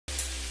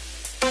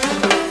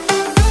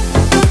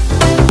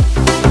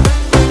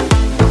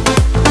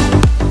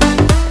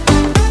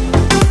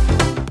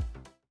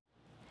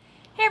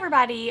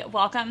everybody,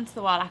 welcome to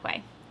the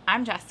𝐂𝐴𝐴.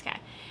 I'm Jessica,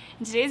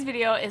 and today's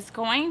video is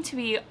going to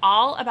be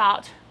all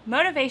about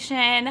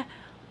motivation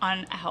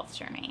on a health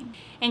journey.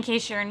 In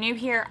case you're new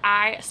here,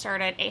 I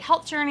started a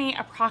health journey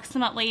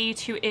approximately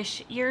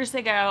 2-ish years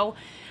ago.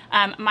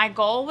 My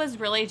goal was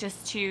really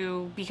just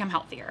to become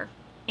healthier,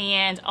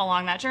 and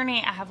along that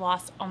journey I have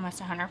lost almost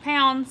 100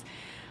 pounds.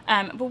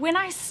 But when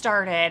I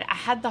started, I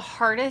had the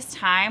hardest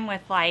time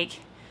with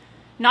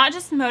not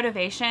just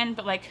motivation,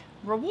 but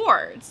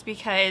rewards,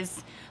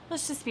 because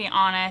let's just be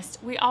honest,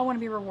 we all want to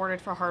be rewarded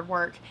for hard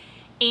work,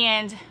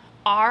 and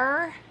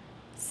our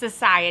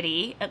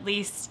society, at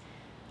least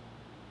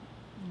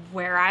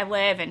where I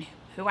live and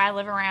who I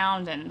live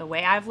around and the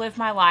way I've lived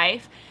my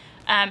life,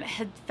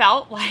 had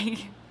felt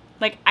like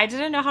I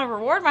didn't know how to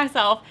reward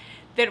myself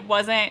that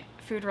wasn't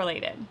food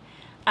related.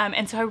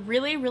 And so I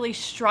really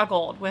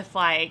struggled with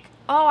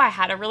oh, I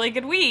had a really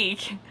good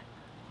week,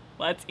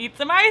 let's eat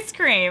some ice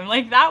cream.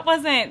 That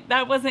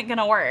wasn't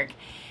gonna work.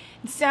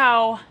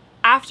 So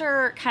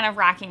after kind of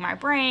racking my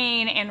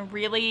brain and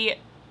really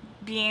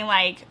being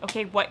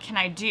okay, what can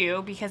I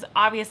do? Because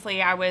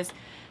obviously I was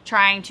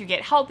trying to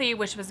get healthy,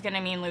 which was going to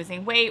mean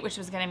losing weight, which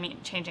was going to mean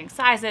changing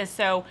sizes.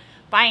 So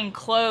buying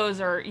clothes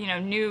or,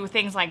 new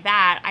things like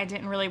that, I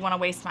didn't really want to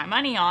waste my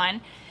money on.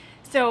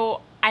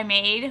 So I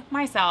made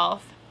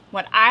myself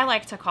what I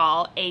like to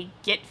call a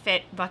get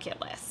fit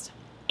bucket list.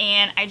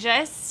 And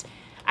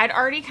I'd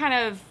already kind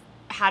of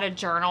had a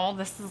journal.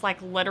 This is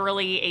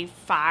literally a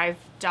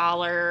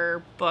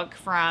 $5 book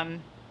from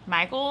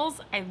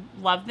Michaels. I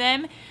love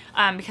them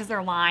because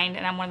they're lined,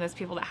 and I'm one of those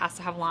people that has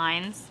to have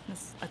lines.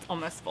 It's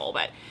almost full,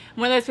 but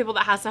I'm one of those people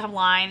that has to have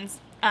lines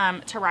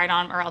to write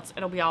on, or else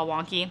it'll be all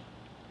wonky.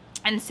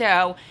 And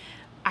so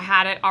I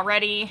had it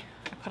already.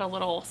 I put a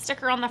little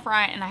sticker on the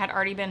front, and I had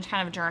already been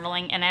kind of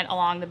journaling in it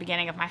along the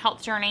beginning of my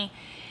health journey.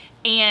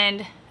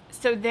 And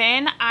so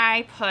then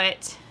I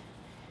put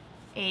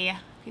a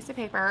piece of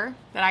paper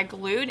that I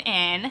glued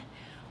in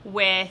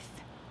with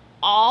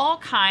all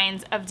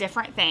kinds of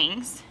different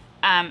things.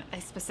 I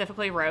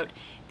specifically wrote,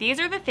 these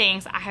are the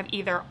things I have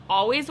either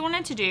always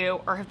wanted to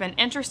do or have been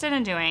interested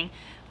in doing,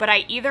 but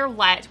I either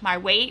let my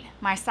weight,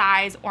 my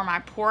size, or my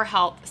poor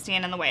health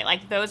stand in the way.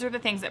 Those are the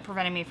things that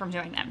prevented me from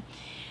doing them.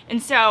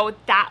 And so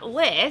that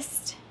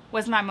list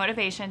was my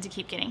motivation to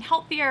keep getting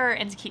healthier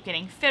and to keep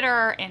getting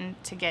fitter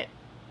and to get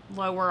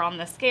lower on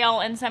the scale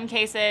in some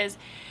cases.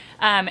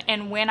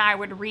 And when I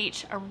would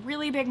reach a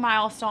really big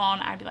milestone,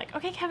 I'd be like,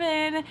 okay,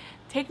 Kevin,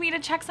 take me to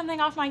check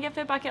something off my Get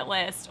Fit bucket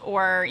list.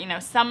 Or,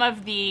 some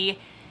of the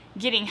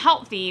getting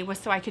healthy was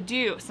so I could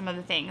do some of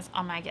the things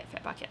on my Get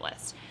Fit bucket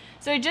list.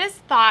 So I just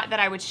thought that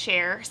I would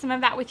share some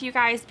of that with you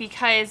guys,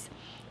 because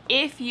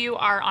if you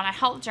are on a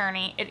health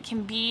journey, it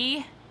can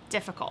be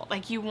difficult.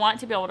 You want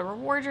to be able to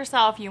reward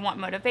yourself, you want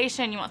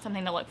motivation, you want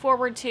something to look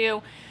forward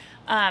to.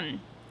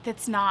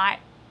 That's not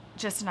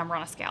just a number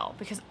on a scale,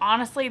 because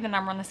honestly the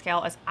number on the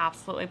scale is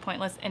absolutely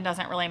pointless and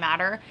doesn't really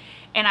matter.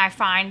 And I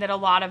find that a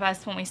lot of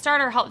us, when we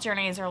start our health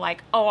journeys, are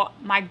oh,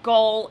 my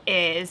goal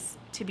is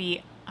to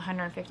be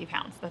 150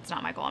 pounds. That's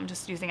not my goal, I'm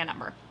just using a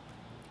number.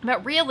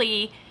 But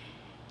really,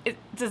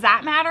 does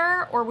that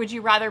matter? Or would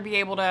you rather be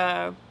able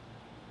to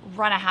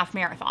run a half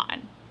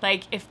marathon?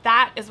 If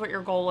that is what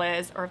your goal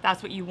is, or if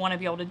that's what you want to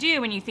be able to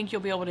do and you think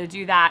you'll be able to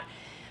do that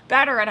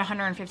better at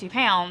 150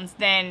 pounds,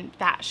 then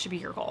that should be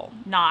your goal,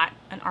 not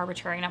an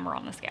arbitrary number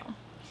on the scale.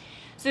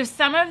 So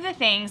some of the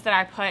things that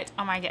I put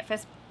on my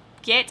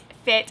Get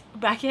Fit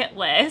bucket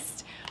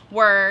list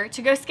were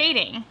to go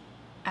skating,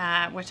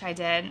 which I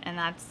did, and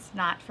that's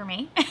not for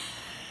me.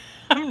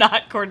 I'm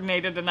not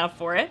coordinated enough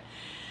for it.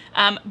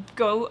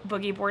 Go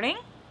boogie boarding,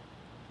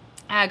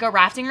 go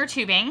rafting or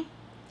tubing,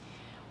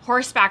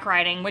 horseback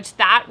riding, which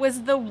that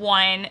was the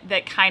one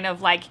that kind of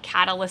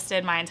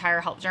catalysted my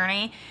entire health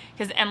journey,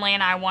 because Emily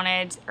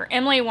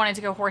wanted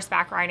to go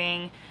horseback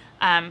riding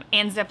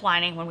and zip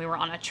lining when we were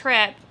on a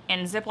trip,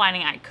 and zip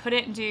lining I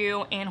couldn't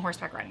do and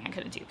horseback riding I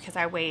couldn't do because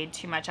I weighed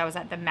too much. I was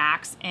at the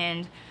max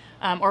end,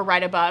 or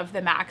right above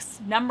the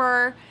max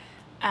number,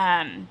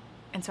 and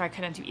so I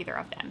couldn't do either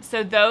of them.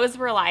 So those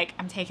were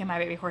I'm taking my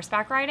baby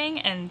horseback riding,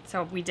 and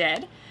so we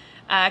did.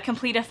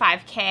 Complete a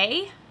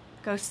 5K,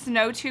 go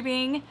snow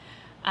tubing,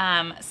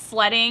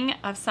 sledding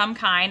of some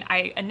kind.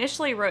 I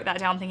initially wrote that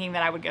down thinking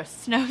that I would go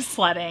snow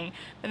sledding,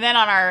 but then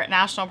on our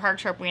national park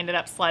trip we ended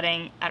up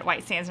sledding at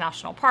White Sands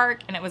National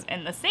Park, and it was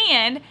in the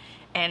sand,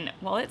 and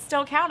well, it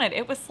still counted.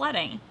 It was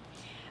sledding.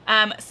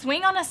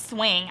 Swing on a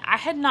swing. I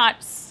had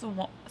not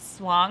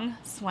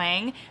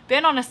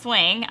been on a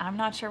swing. I'm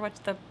not sure what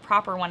the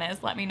proper one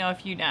is. Let me know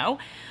if you know.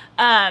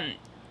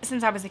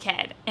 Since I was a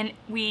kid, and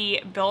we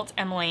built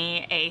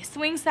Emily a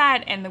swing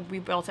set, and we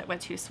built it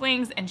with 2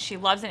 swings, and she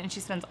loves it and she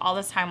spends all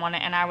this time on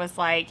it. And I was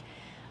like,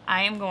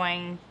 I am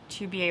going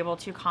to be able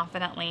to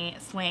confidently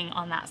swing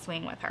on that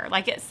swing with her.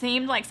 It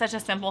seemed like such a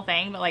simple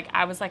thing, but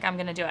I was like, I'm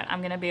gonna do it.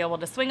 I'm gonna be able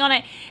to swing on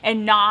it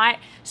and not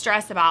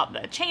stress about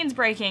the chains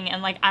breaking,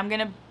 and I'm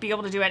gonna be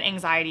able to do it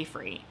anxiety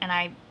free. And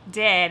I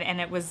did,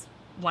 and it was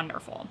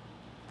wonderful.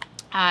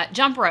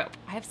 Jump rope.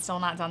 I have still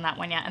not done that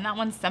one yet, and that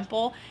one's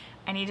simple.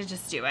 I need to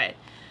just do it.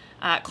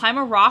 Climb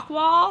a rock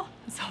wall.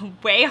 It's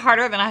way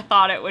harder than I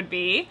thought it would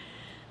be.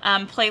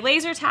 Play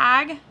laser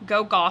tag.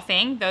 Go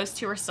golfing. Those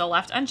two are still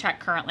left unchecked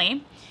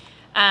currently.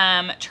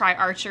 Try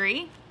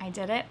archery. I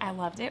did it. I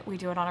loved it. We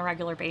do it on a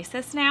regular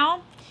basis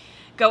now.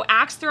 Go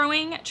axe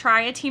throwing.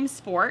 Try a team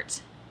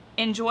sport.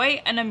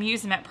 Enjoy an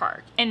amusement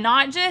park. And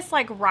not just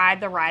like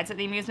ride the rides at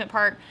the amusement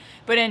park,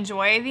 but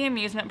enjoy the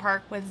amusement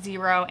park with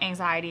zero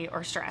anxiety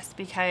or stress,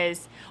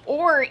 because,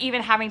 or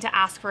even having to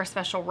ask for a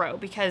special row,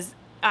 because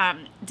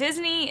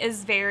Disney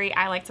is very,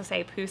 I like to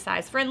say, poo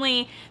size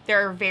friendly.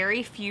 There are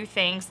very few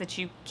things that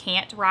you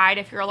can't ride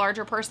if you're a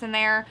larger person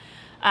there.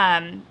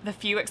 The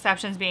few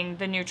exceptions being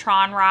the new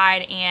Tron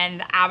ride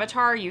and the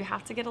Avatar. You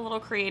have to get a little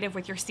creative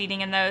with your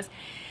seating in those.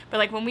 But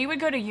like when we would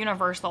go to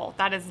Universal,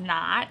 that is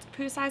not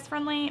poo size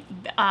friendly.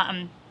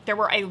 There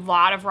were a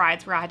lot of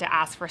rides where I had to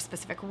ask for a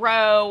specific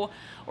row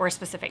or a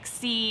specific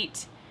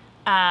seat.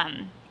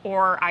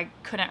 Or I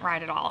couldn't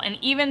ride at all. And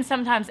even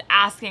sometimes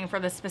asking for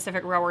the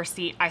specific row or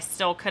seat, I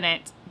still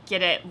couldn't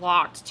get it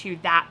locked to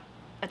that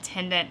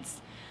attendant's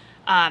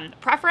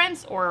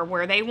preference or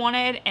where they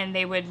wanted, and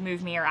they would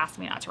move me or ask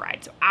me not to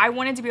ride. So I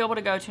wanted to be able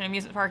to go to an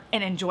amusement park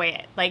and enjoy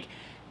it, like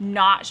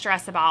not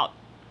stress about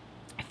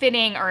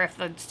fitting or if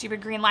the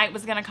stupid green light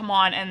was gonna come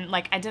on, and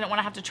like I didn't want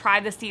to have to try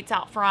the seats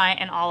out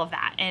front and all of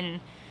that. And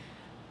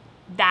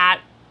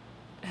that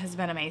has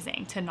been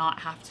amazing to not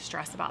have to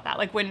stress about that.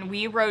 Like when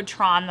we rode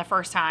Tron the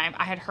first time,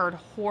 I had heard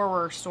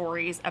horror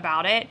stories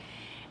about it,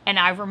 and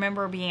I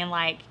remember being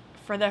like,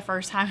 for the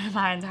first time in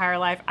my entire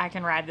life, I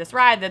can ride this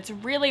ride that's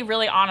really,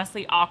 really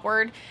honestly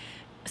awkward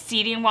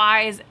seating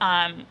wise,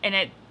 and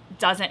it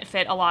doesn't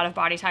fit a lot of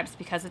body types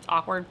because it's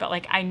awkward, but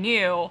like I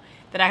knew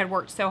that I had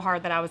worked so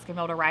hard that I was gonna be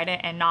able to ride it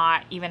and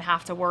not even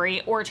have to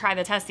worry or try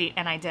the test seat,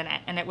 and I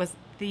didn't, and it was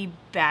the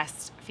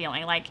best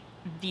feeling, like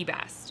the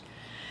best.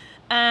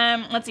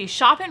 Let's see,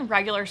 shop in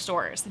regular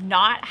stores,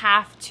 not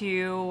have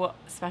to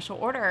special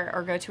order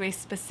or go to a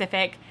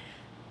specific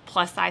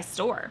plus size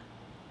store.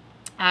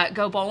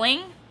 Go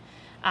bowling,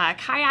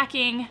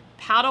 kayaking,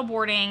 paddle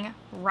boarding,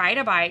 ride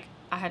a bike.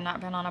 I had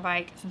not been on a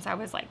bike since I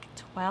was like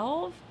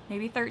 12,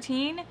 maybe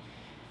 13.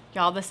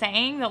 Y'all, the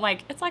saying that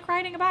like, it's like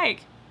riding a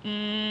bike.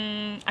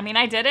 I mean,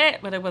 I did it,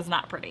 but it was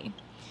not pretty.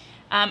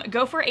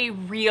 Go for a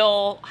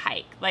real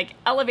hike, like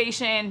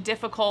elevation,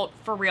 difficult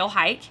for real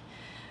hike.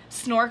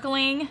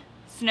 Snorkeling,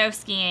 snow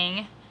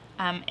skiing,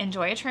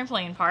 enjoy a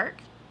trampoline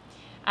park,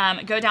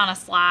 go down a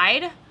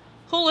slide,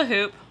 hula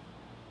hoop.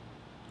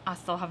 I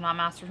still have not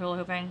mastered hula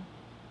hooping.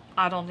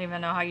 I don't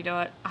even know how you do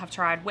it. I have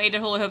tried weighted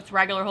hula hoops,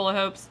 regular hula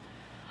hoops.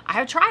 I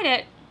have tried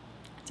it,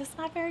 just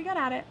not very good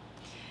at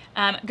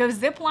it. Go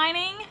zip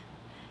lining,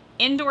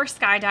 indoor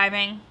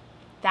skydiving.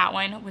 That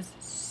one was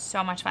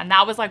so much fun.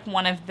 That was like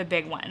one of the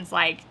big ones.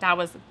 Like that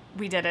was,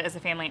 we did it as a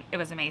family. It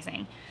was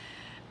amazing.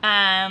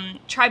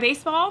 Try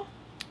baseball.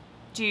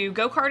 Do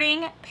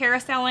go-karting,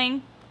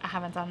 parasailing. I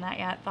haven't done that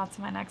yet. That's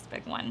my next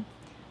big one.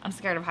 I'm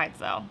scared of heights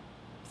though.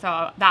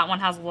 So that one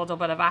has a little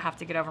bit of, I have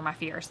to get over my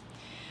fears.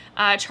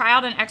 Try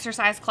out an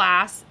exercise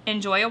class,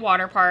 enjoy a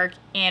water park,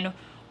 and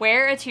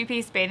wear a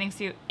two-piece bathing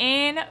suit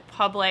in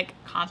public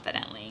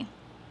confidently.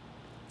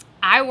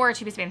 I wore a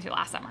two-piece bathing suit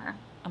last summer.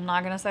 I'm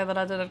not gonna say that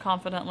I did it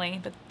confidently,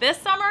 but this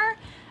summer,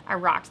 I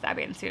rocked that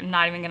bathing suit. I'm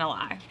not even gonna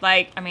lie.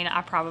 Like, I mean,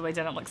 I probably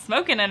didn't look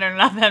smoking in it or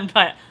nothing,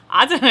 but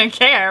I didn't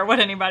care what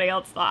anybody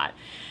else thought.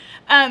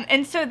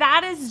 And so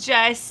that is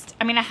just,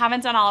 I mean, I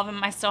haven't done all of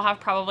them. I still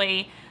have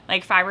probably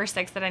like 5 or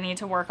 6 that I need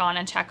to work on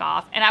and check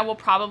off. And I will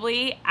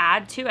probably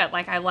add to it.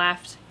 Like I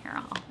left, here,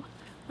 I'll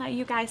let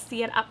you guys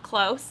see it up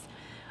close.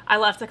 I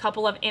left a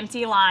couple of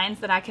empty lines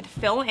that I could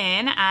fill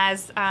in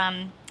as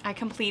I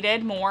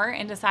completed more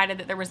and decided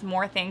that there was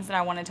more things that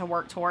I wanted to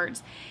work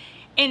towards.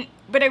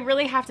 But I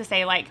really have to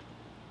say, like,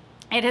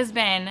 it has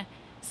been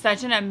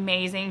such an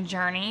amazing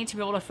journey to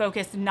be able to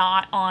focus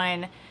not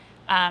on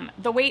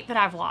the weight that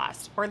I've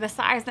lost or the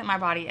size that my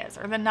body is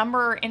or the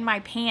number in my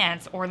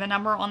pants or the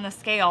number on the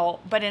scale,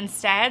 but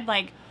instead,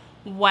 like,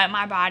 what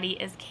my body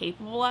is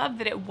capable of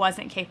that it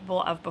wasn't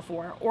capable of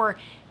before, or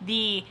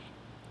the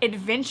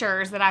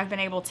adventures that I've been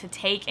able to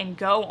take and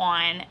go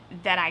on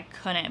that I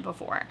couldn't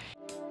before.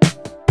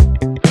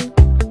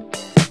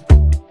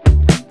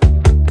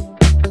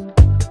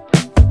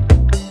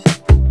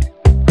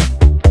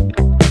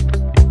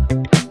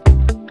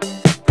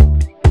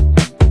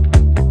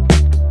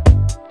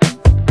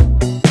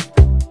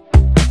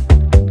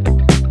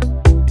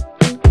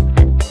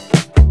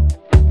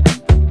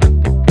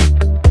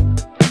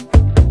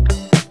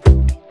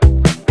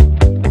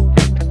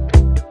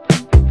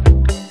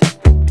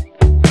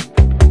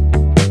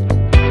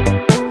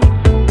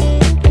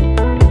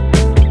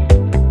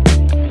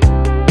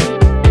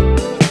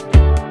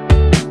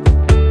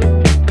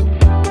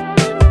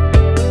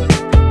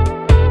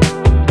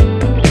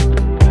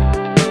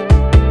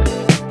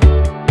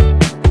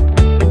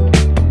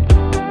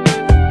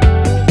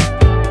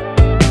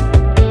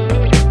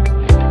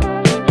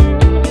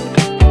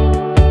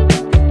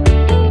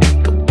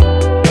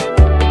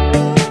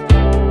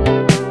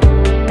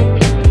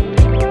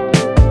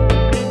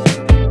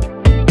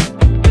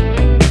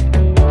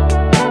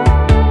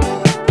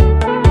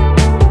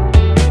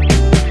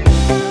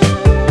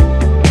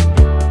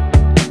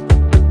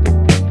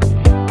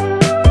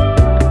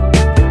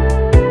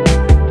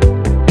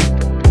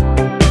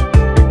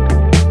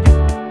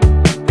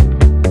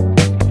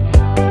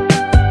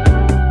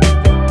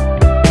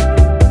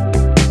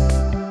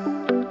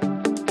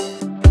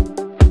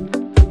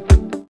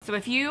 So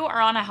if you are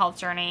on a health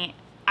journey,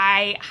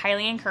 I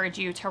highly encourage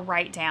you to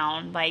write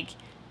down like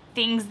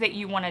things that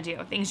you want to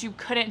do, things you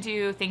couldn't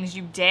do, things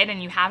you did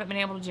and you haven't been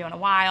able to do in a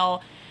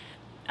while,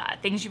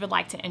 things you would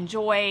like to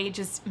enjoy.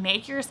 Just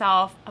make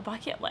yourself a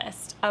bucket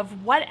list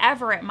of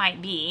whatever it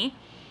might be,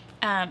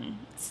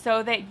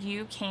 so that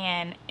you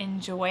can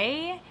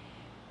enjoy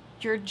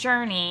your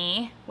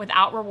journey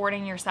without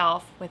rewarding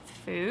yourself with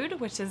food,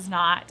 which is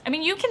not, I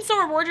mean, you can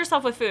still reward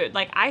yourself with food.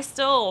 Like, I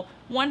still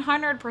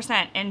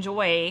 100%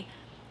 enjoy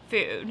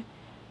food,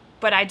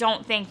 but I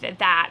don't think that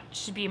that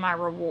should be my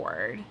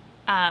reward.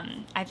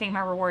 I think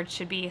my reward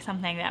should be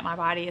something that my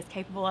body is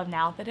capable of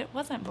now that it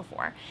wasn't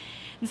before.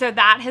 And so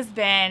that has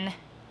been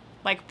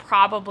like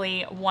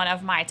probably one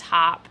of my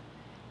top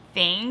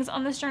things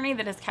on this journey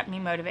that has kept me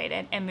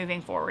motivated and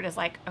moving forward, is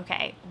like,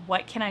 okay,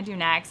 what can I do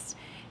next?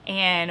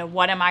 And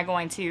what am I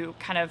going to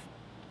kind of,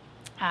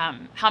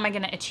 how am I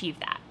going to achieve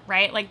that,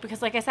 right? Like,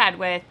 because like I said,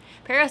 with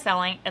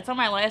parasailing, it's on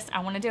my list.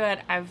 I want to do it.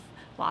 I've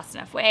lost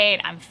enough weight.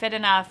 I'm fit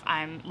enough.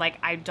 I'm like,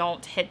 I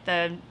don't hit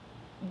the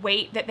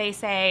weight that they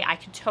say. I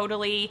could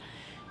totally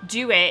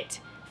do it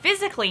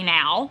physically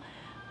now,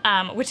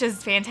 which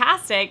is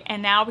fantastic.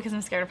 And now, because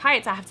I'm scared of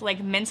heights, I have to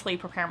like mentally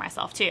prepare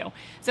myself too.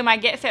 So my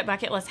Get Fit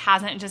bucket list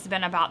hasn't just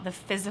been about the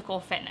physical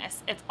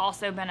fitness. It's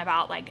also been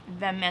about like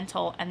the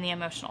mental and the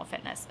emotional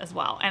fitness as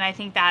well. And I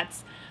think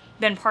that's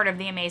been part of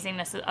the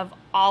amazingness of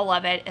all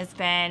of it, has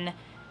been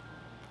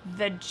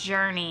the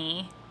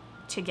journey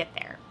to get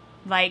there.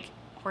 Like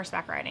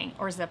horseback riding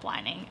or zip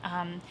lining.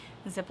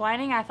 Zip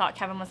lining, I thought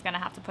Kevin was going to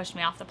have to push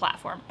me off the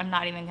platform. I'm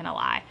not even going to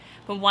lie.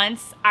 But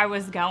once I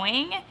was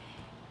going,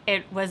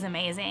 it was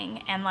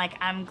amazing. And like,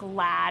 I'm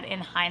glad in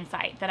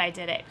hindsight that I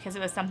did it, because it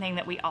was something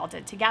that we all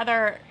did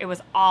together. It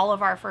was all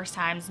of our first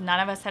times.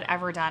 None of us had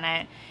ever done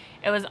it.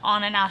 It was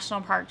on a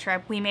national park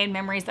trip. We made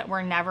memories that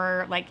were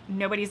never, like,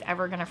 nobody's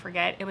ever going to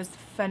forget. It was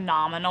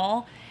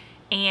phenomenal.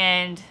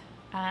 And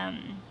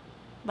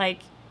like,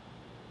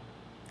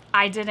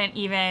 I didn't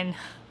even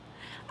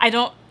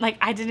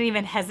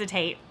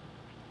hesitate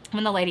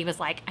when the lady was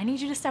like, I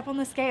need you to step on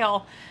the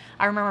scale.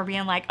 I remember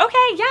being like,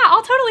 okay, yeah,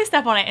 I'll totally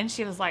step on it. And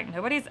she was like,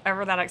 nobody's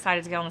ever that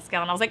excited to get on the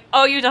scale. And I was like,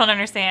 oh, you don't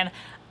understand.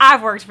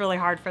 I've worked really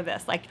hard for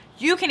this. Like,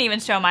 you can even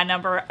show my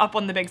number up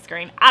on the big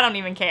screen. I don't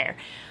even care.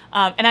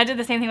 And I did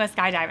the same thing with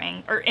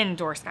skydiving, or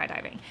indoor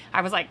skydiving.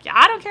 I was like, yeah,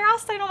 I don't care. I'll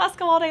stay on that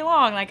scale all day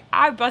long. Like,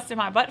 I busted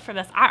my butt for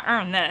this. I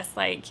earned this.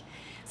 Like,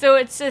 so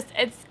it's just,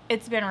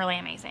 it's been really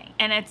amazing.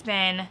 And it's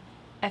been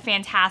a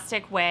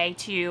fantastic way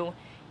to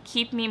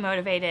keep me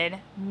motivated,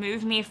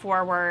 move me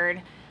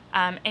forward,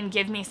 and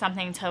give me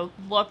something to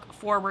look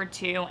forward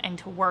to and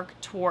to work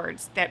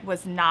towards that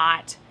was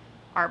not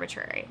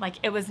arbitrary. Like,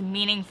 it was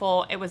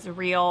meaningful, it was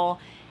real,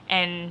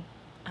 and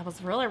it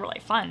was really, really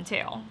fun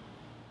too.